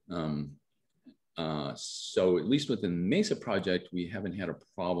 So at least within the MESA project, we haven't had a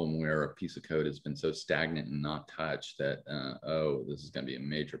problem where a piece of code has been so stagnant and not touched that, oh, this is going to be a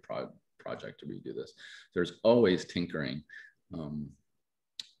major project to redo this. There's always tinkering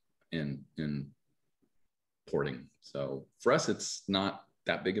and porting. So for us, it's not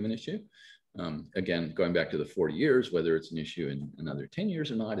that big of an issue. Again, going back to the 40 years, whether it's an issue in another 10 years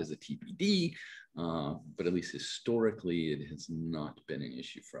or not is a TBD, but at least historically, it has not been an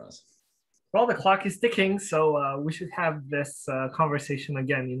issue for us. Well, the clock is ticking, so we should have this conversation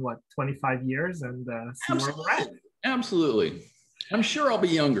again in what, 25 years and see where we're at. Absolutely. I'm sure I'll be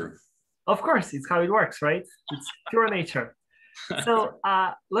younger. Of course, it's how it works, right? It's pure nature. So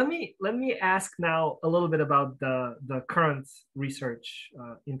let me ask now a little bit about the current research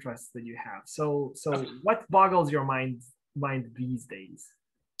interests that you have. So what boggles your mind these days?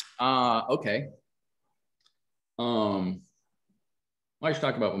 Okay. I should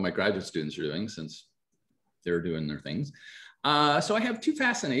talk about what my graduate students are doing since they're doing their things. So I have two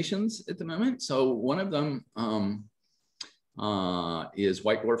fascinations at the moment. So one of them is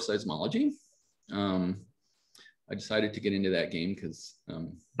white dwarf seismology. I decided to get into that game because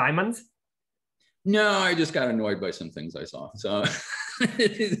diamonds? No, I just got annoyed by some things I saw. So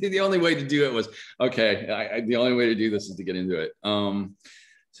the only way to do it was, okay, the only way to do this is to get into it.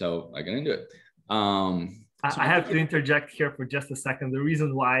 So I got into it. I have to interject here for just a second. The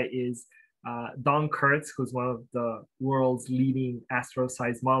reason why is Don Kurtz, who's one of the world's leading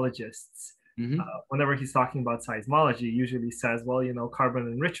astroseismologists, whenever he's talking about seismology, usually says, well, you know, carbon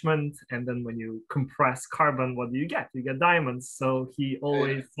enrichment, and then when you compress carbon, what do you get? You get diamonds. So he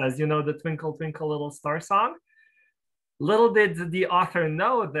always says, you know, the Twinkle, Twinkle, Little Star song. Little did the author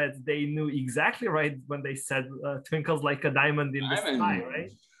know that they knew exactly right when they said twinkles like a diamond in the sky,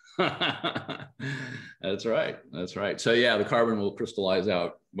 right? That's right. That's right. So yeah, the carbon will crystallize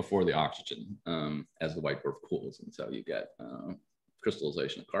out before the oxygen as the white dwarf cools, and so you get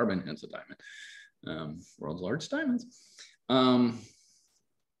crystallization of carbon, hence a diamond. World's largest diamonds.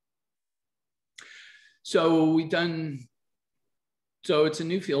 So so it's a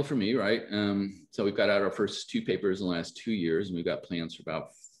new field for me, right? So we've got out our first 2 papers in the last 2 years, and we've got plans for about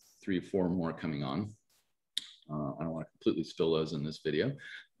 3 or 4 more coming on. I don't want to completely spill those in this video.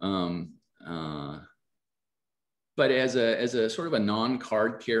 But as a sort of a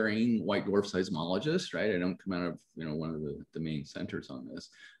non-card carrying white dwarf seismologist, right? I don't come out of one of the main centers on this.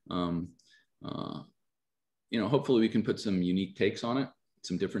 Hopefully we can put some unique takes on it,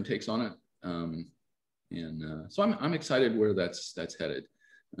 some different takes on it. So I'm excited where that's headed.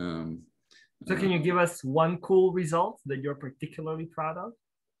 So can you give us one cool result that you're particularly proud of?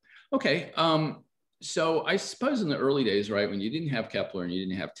 Okay. So I suppose in the early days, right, when you didn't have Kepler and you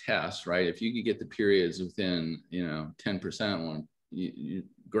didn't have tests, right, if you could get the periods within 10%,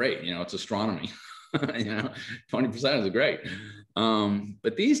 great. It's astronomy. 20% is great.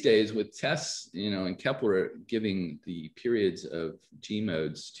 But these days with tests, and Kepler giving the periods of G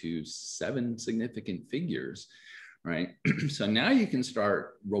modes to 7 significant figures, right? So now you can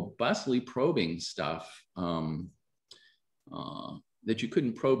start robustly probing stuff that you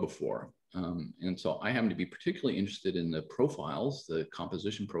couldn't probe before. And so I happen to be particularly interested in the profiles, the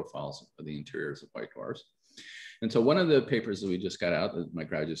composition profiles of the interiors of white dwarfs. And so one of the papers that we just got out that my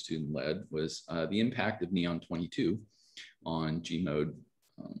graduate student led was the impact of neon 22 on G mode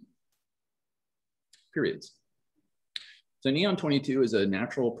periods. So neon 22 is a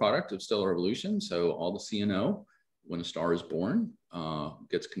natural product of stellar evolution. So all the CNO, when a star is born,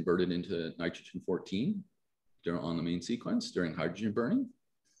 gets converted into nitrogen 14 on the main sequence during hydrogen burning.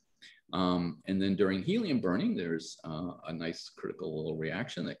 And then during helium burning, there's a nice critical little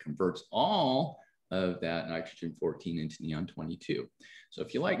reaction that converts all of that nitrogen 14 into neon 22. So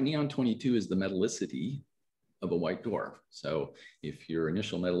if you like, neon 22 is the metallicity of a white dwarf. So if your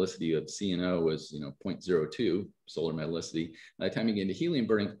initial metallicity of CNO was 0.02 solar metallicity, by the time you get into helium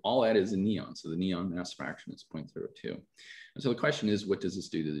burning, all that is in neon. So the neon mass fraction is 0.02. And so the question is, what does this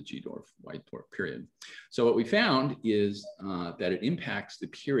do to the G dwarf, white dwarf period? So what we found is that it impacts the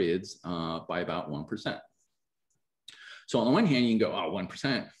periods by about 1%. So on the one hand, you can go, oh,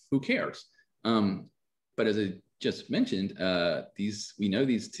 1%, who cares? But as I just mentioned, we know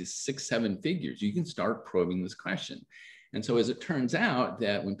these to 6, 7 figures. You can start probing this question. And so as it turns out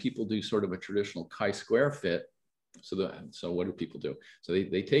that when people do sort of a traditional chi-square fit, so what do people do? So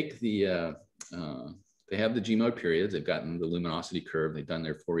they take the, they have the G mode periods, they've gotten the luminosity curve, they've done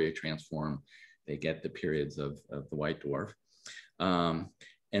their Fourier transform, they get the periods of the white dwarf.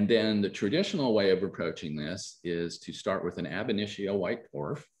 And then the traditional way of approaching this is to start with an ab initio white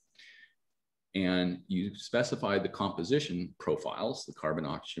dwarf, and you specify the composition profiles, the carbon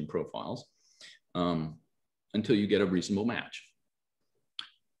oxygen profiles, until you get a reasonable match.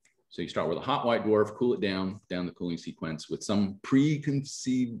 So you start with a hot white dwarf, cool it down the cooling sequence with some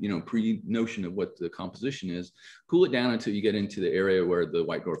preconceived, pre-notion of what the composition is, cool it down until you get into the area where the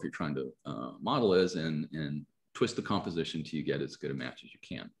white dwarf you're trying to model is, and twist the composition till you get as good a match as you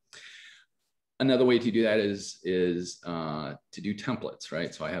can. Another way to do that is to do templates,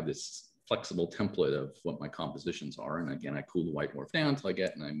 right? So I have this flexible template of what my compositions are. And again, I cool the white dwarf down until I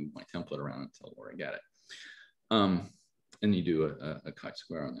get, and I move my template around until where I get it. And you do a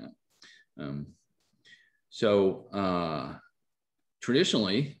chi-square on that.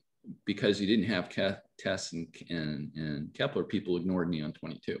 Traditionally, because you didn't have tests and Kepler, people ignored neon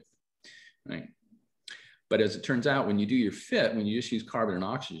 22, right? But as it turns out, when you do your fit, when you just use carbon and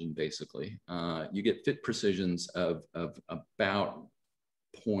oxygen, basically, you get fit precisions of about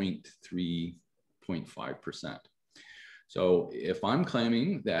 0.3, 0.5%. So if I'm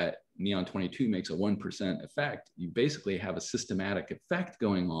claiming that neon 22 makes a 1% effect, you basically have a systematic effect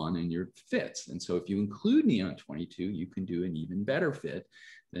going on in your fits. And so if you include neon 22, you can do an even better fit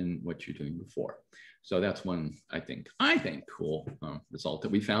than what you're doing before. So that's one, I think cool result,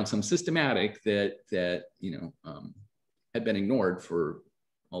 that we found some systematic that had been ignored for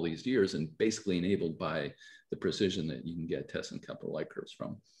all these years, and basically enabled by the precision that you can get Tess and Kepler light curves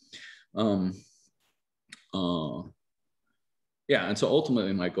from. Yeah, and so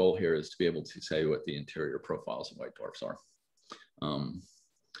ultimately my goal here is to be able to say what the interior profiles of white dwarfs are.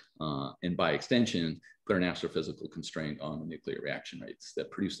 And by extension, put an astrophysical constraint on the nuclear reaction rates that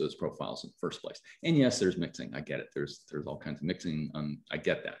produce those profiles in the first place. And yes, there's mixing, I get it. There's all kinds of mixing, I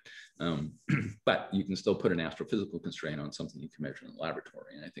get that. But you can still put an astrophysical constraint on something you can measure in the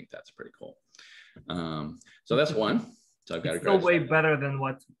laboratory. And I think that's pretty cool. So that's one. So I've got it's still way better than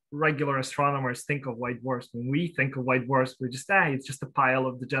what regular astronomers think of white dwarfs. When we think of white dwarfs, we just, it's just a pile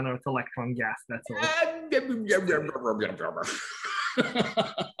of degenerate electron gas, that's all.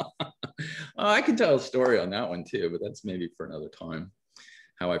 I can tell a story on that one too, but that's maybe for another time,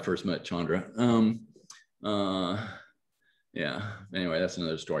 how I first met Chandra. Yeah, anyway, that's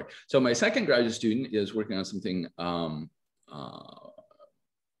another story. So my second graduate student is working on something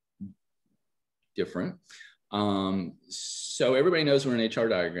different. So everybody knows what an HR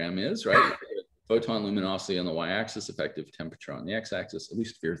diagram is, right? Photon luminosity on the y-axis, effective temperature on the x-axis, at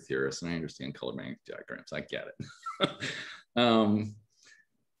least if you're a theorist, and I understand color magnetic diagrams, I get it.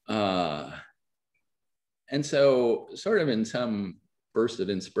 And so sort of in some burst of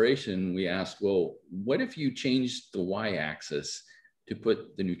inspiration, we asked, well, what if you changed the y-axis to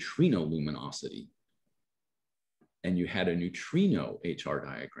put the neutrino luminosity and you had a neutrino HR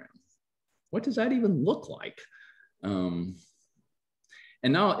diagram? What does that even look like?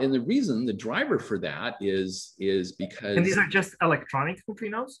 And the reason, the driver for that is because— And these are just electronic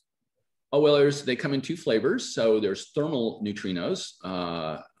neutrinos? Oh, well, they come in two flavors. So there's thermal neutrinos.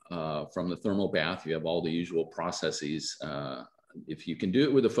 From the thermal bath, you have all the usual processes. If you can do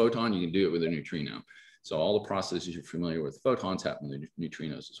it with a photon, you can do it with a neutrino. So all the processes you're familiar with photons happen with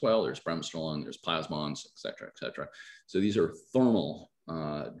neutrinos as well. There's bremsstrahlung, there's plasmons, et cetera, et cetera. So these are thermal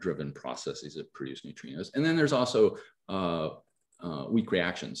driven processes that produce neutrinos. And then there's also weak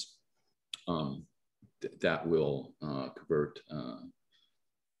reactions that will convert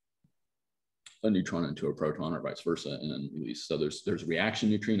a neutron into a proton or vice versa and then release. So there's reaction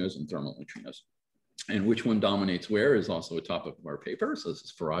neutrinos and thermal neutrinos. And which one dominates where is also a topic of our paper. So this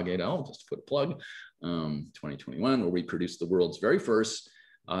is Farag et al., just to put a plug, 2021, where we produced the world's very first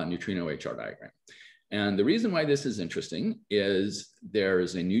neutrino HR diagram. And the reason why this is interesting is there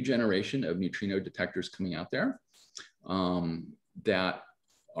is a new generation of neutrino detectors coming out there that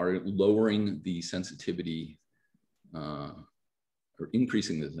are lowering the sensitivity or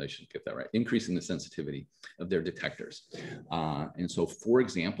increasing the, I should get that right, increasing the sensitivity of their detectors. And so, for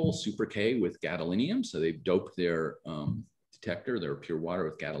example, Super K with gadolinium. So they've doped their detector, their pure water,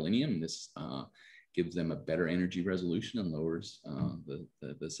 with gadolinium. This gives them a better energy resolution and lowers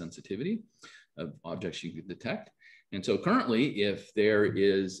the sensitivity of objects you could detect. And so currently, if there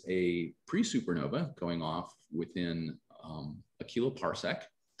is a pre-supernova going off within a kiloparsec,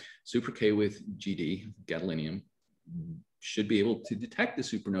 Super K with GD, gadolinium, should be able to detect the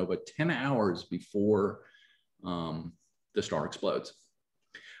supernova 10 hours before the star explodes.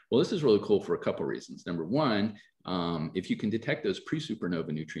 Well, this is really cool for a couple of reasons. Number one, if you can detect those pre-supernova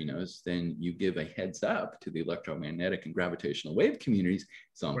neutrinos, then you give a heads up to the electromagnetic and gravitational wave communities.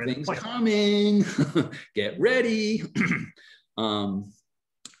 Something's coming, get ready.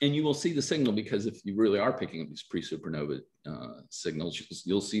 And you will see the signal, because if you really are picking up these pre-supernova signals,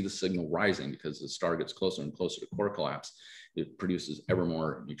 you'll see the signal rising because the star gets closer and closer to core collapse. It produces ever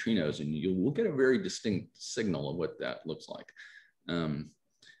more neutrinos, and you will get a very distinct signal of what that looks like.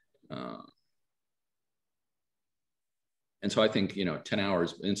 And so I think, 10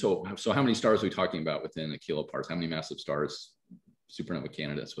 hours. And so how many stars are we talking about within a kiloparsec? How many massive stars, supernova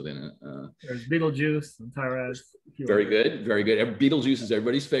candidates within it? There's Betelgeuse and Tyras. Very good, very good. Betelgeuse is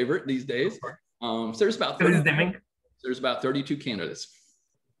everybody's favorite these days. So there's about 32 candidates,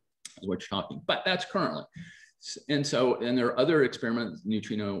 is what you're talking. But that's currently. And there are other experiments,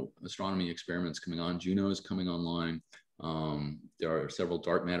 neutrino astronomy experiments coming on. Juno is coming online. There are several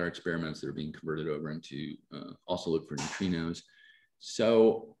dark matter experiments that are being converted over into also look for neutrinos.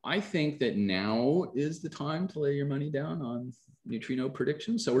 So I think that now is the time to lay your money down on neutrino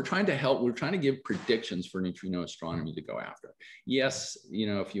predictions. So we're trying to give predictions for neutrino astronomy to go after. Yes,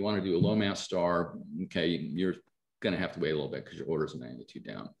 if you want to do a low mass star, okay, you're going to have to wait a little bit because your orders of magnitude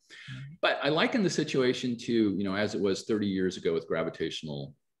down. But I liken the situation to, as it was 30 years ago with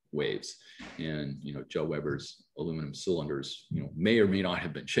gravitational waves, and Joe Weber's aluminum cylinders may or may not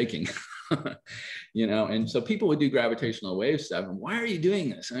have been shaking. And so people would do gravitational wave stuff, and why are you doing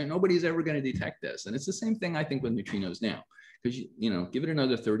this? And nobody's ever going to detect this. And it's the same thing I think with neutrinos now, because give it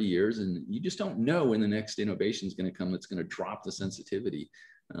another 30 years and you just don't know when the next innovation is going to come that's going to drop the sensitivity.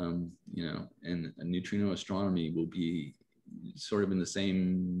 And neutrino astronomy will be sort of in the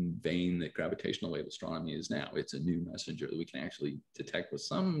same vein that gravitational wave astronomy is now. It's a new messenger that we can actually detect with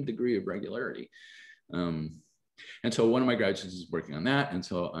some degree of regularity. And so one of my graduate students is working on that. And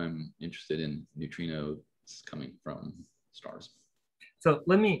so I'm interested in neutrinos coming from stars. So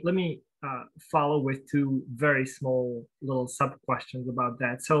let me follow with two very small little sub questions about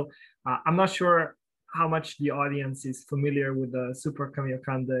that. So I'm not sure how much the audience is familiar with the Super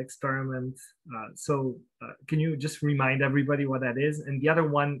Kamiokande experiment. So can you just remind everybody what that is? And the other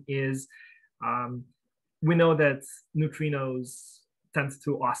one is, we know that neutrinos tend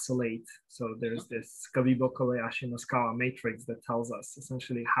to oscillate. So there's this Kavibo-Kobayashi-Noskawa matrix that tells us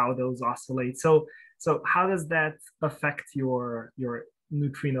essentially how those oscillate. So how does that affect your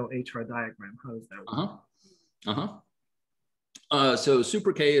neutrino HR diagram? How does that work? So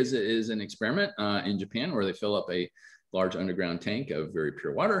Super K is an experiment in Japan where they fill up a large underground tank of very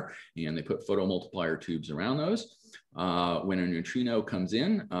pure water, and they put photomultiplier tubes around those. When a neutrino comes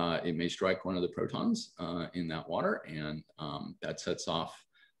in, it may strike one of the protons in that water, and that sets off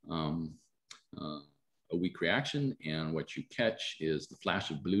a weak reaction. And what you catch is the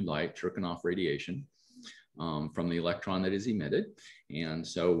flash of blue light, Chirkanoff radiation, from the electron that is emitted. And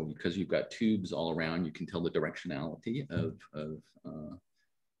so because you've got tubes all around, you can tell the directionality of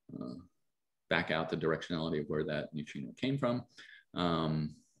back out the directionality of where that neutrino came from.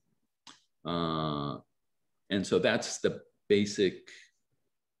 And so that's the basic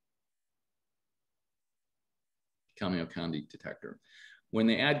Kamiokande detector. When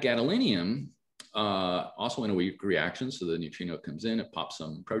they add gadolinium, also in a weak reaction, so the neutrino comes in, it pops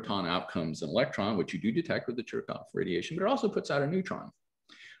some proton, out comes an electron, which you do detect with the Chirkanoff radiation, but it also puts out a neutron,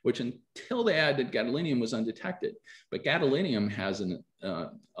 which until they added gadolinium was undetected. But gadolinium has a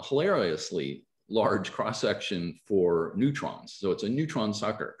hilariously large cross-section for neutrons. So it's a neutron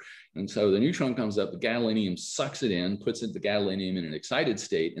sucker. And so the neutron comes up, the gadolinium sucks it in, puts the gadolinium in an excited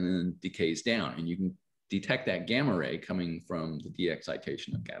state, and then decays down. And you can detect that gamma ray coming from the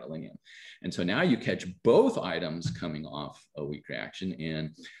de-excitation of gadolinium. And so now you catch both items coming off a weak reaction.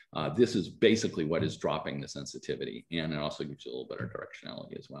 And this is basically what is dropping the sensitivity. And it also gives you a little better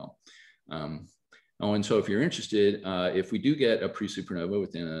directionality as well. And so if you're interested, if we do get a pre-supernova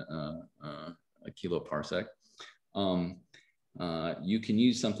within a kiloparsec, you can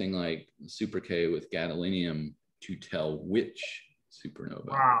use something like Super K with gadolinium to tell which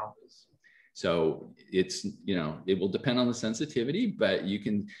supernova. Wow. It is. So it's, it will depend on the sensitivity, but you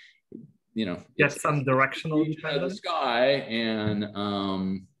can, get some directional dependence. The sky, and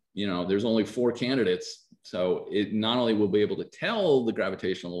there's only 4 candidates. So it not only will be able to tell the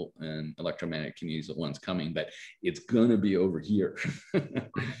gravitational and electromagnetic communities that one's coming, but it's gonna be over here.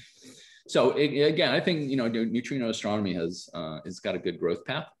 So again, I think neutrino astronomy has got a good growth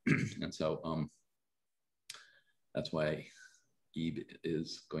path, and so that's why Ebe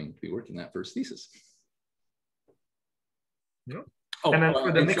is going to be working that first thesis. Yep. Oh, and then for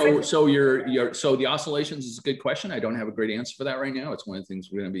the so the oscillations is a good question. I don't have a great answer for that right now. It's one of the things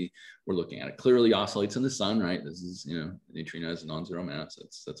we're looking at. It clearly oscillates in the sun, right? This is neutrino has a non-zero mass.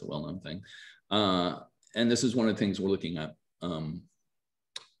 That's a well-known thing, and this is one of the things we're looking at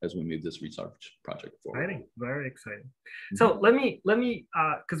as we move this research project forward. Exciting, very exciting. So let me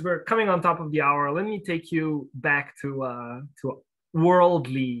because we're coming on top of the hour, let me take you back to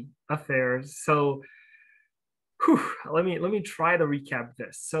worldly affairs. So let me try to recap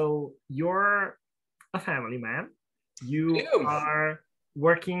this. So you're a family man. You are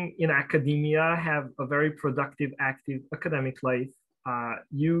working in academia, have a very productive, active academic life.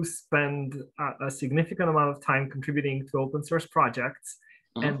 You spend a significant amount of time contributing to open source projects,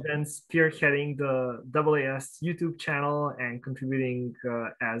 and then spearheading the AAS YouTube channel and contributing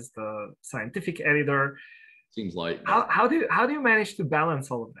as the scientific editor. Seems like how do you manage to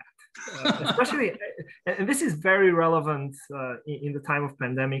balance all of that? Especially, and this is very relevant in the time of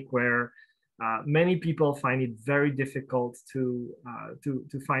pandemic, where many people find it very difficult to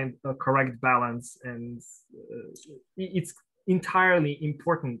find a correct balance, and it's entirely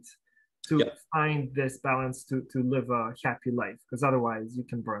important to find this balance to live a happy life, because otherwise you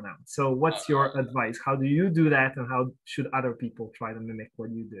can burn out. So what's your advice? How do you do that, and how should other people try to mimic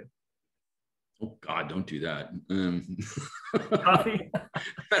what you do? Oh God, don't do that. Coffee?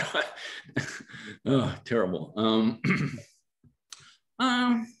 Oh, terrible.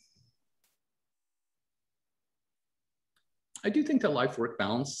 I do think that life-work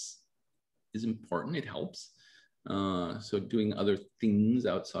balance is important. It helps. So doing other things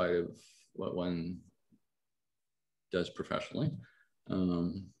outside of what one does professionally.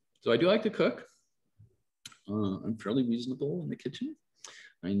 So I do like to cook. I'm fairly reasonable in the kitchen.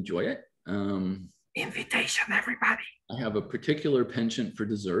 I enjoy it. Invitation, everybody. I have a particular penchant for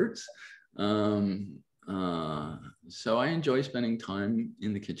desserts. So I enjoy spending time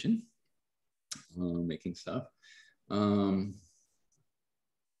in the kitchen, making stuff. I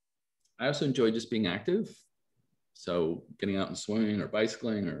also enjoy just being active. So getting out and swimming or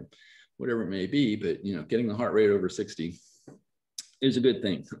bicycling or whatever it may be, but getting the heart rate over 60 is a good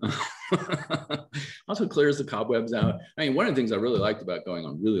thing. Also clears the cobwebs out. I mean, one of the things I really liked about going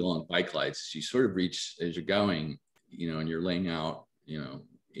on really long bike rides, you sort of reach as you're going, and you're laying out,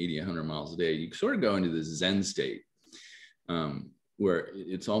 80, 100 miles a day, you sort of go into this Zen state where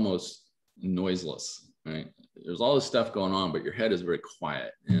it's almost noiseless, right? There's all this stuff going on, but your head is very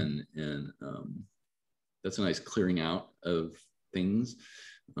quiet, and that's a nice clearing out of things.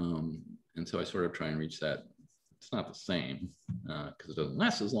 And so I sort of try and reach that it's not the same because it doesn't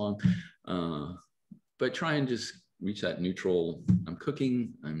last as long. But try and just reach that neutral. I'm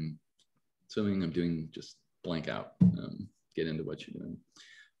cooking, I'm swimming, I'm doing, just blank out. Get into what you're doing.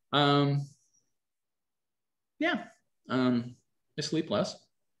 I sleep less.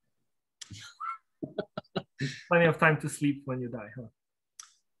 Plenty of time to sleep when you die,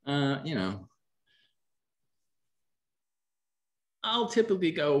 huh? You know, I'll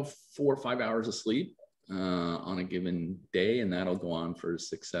typically go 4 or 5 hours of sleep on a given day, and that'll go on for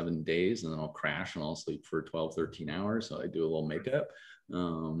 6, 7 days, and then I'll crash and I'll sleep for 12, 13 hours. So I do a little makeup.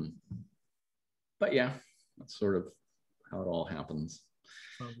 But yeah, that's sort of how it all happens.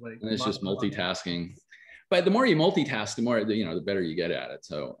 Like, and it's just multitasking. But the more you multitask, the more, the better you get at it.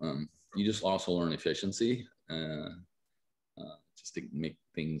 So you just also learn efficiency just to make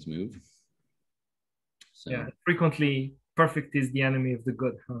things move. So, yeah, frequently perfect is the enemy of the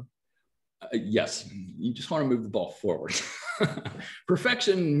good, huh? Yes, you just want to move the ball forward.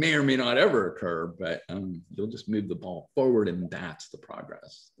 Perfection may or may not ever occur, but you'll just move the ball forward, and that's the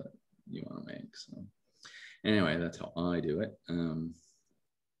progress that you want to make. So anyway, that's how I do it.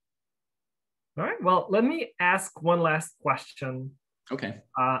 All right, well, let me ask one last question. Okay.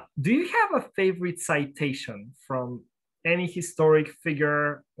 Do you have a favorite citation from any historic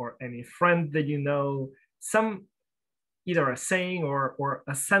figure or any friend that you know, either a saying or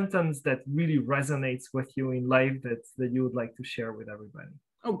a sentence that really resonates with you in life that you would like to share with everybody?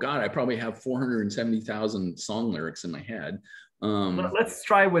 Oh God, I probably have 470,000 song lyrics in my head. Let's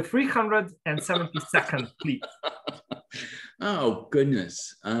try with 372nd, please. Oh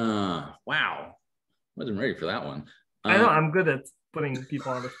goodness. Wow. Wasn't ready for that one. I know, I'm good at putting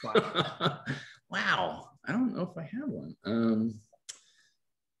people on the spot. Wow. I don't know if I have one.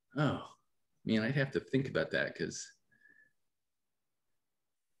 Oh man, I'd have to think about that because.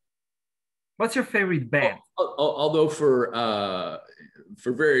 What's your favorite band? Although for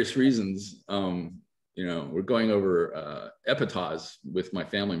various reasons, we're going over epitaphs with my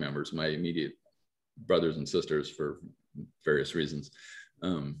family members, my immediate brothers and sisters, for various reasons.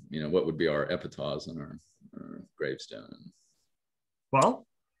 What would be our epitaphs on our gravestone? Well,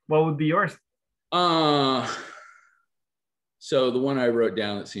 what would be yours? So the one I wrote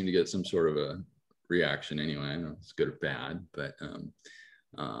down that seemed to get some sort of a reaction anyway, I don't know if it's good or bad, but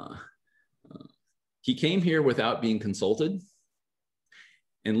he came here without being consulted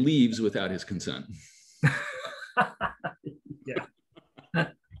and leaves without his consent. Yeah.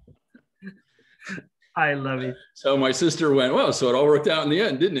 I love it. So my sister went, well, so it all worked out in the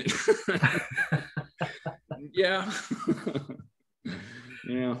end, didn't it? Yeah.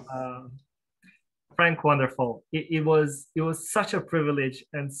 Yeah. Frank, wonderful. It was such a privilege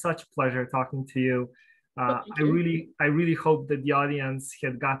and such pleasure talking to you. I really hope that the audience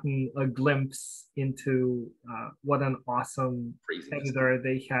had gotten a glimpse into what an awesome editor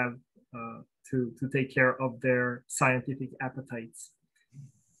they have to take care of their scientific appetites.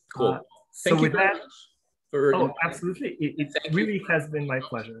 Cool. So with that, absolutely. It really has been my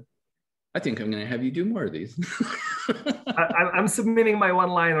pleasure. I think I'm going to have you do more of these. I'm submitting my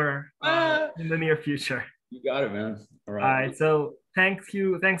one-liner in the near future. You got it, man. All right. So thanks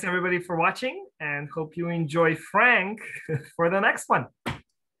everybody for watching, and hope you enjoy Frank for the next one.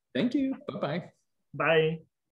 Thank you. Bye-bye. Bye.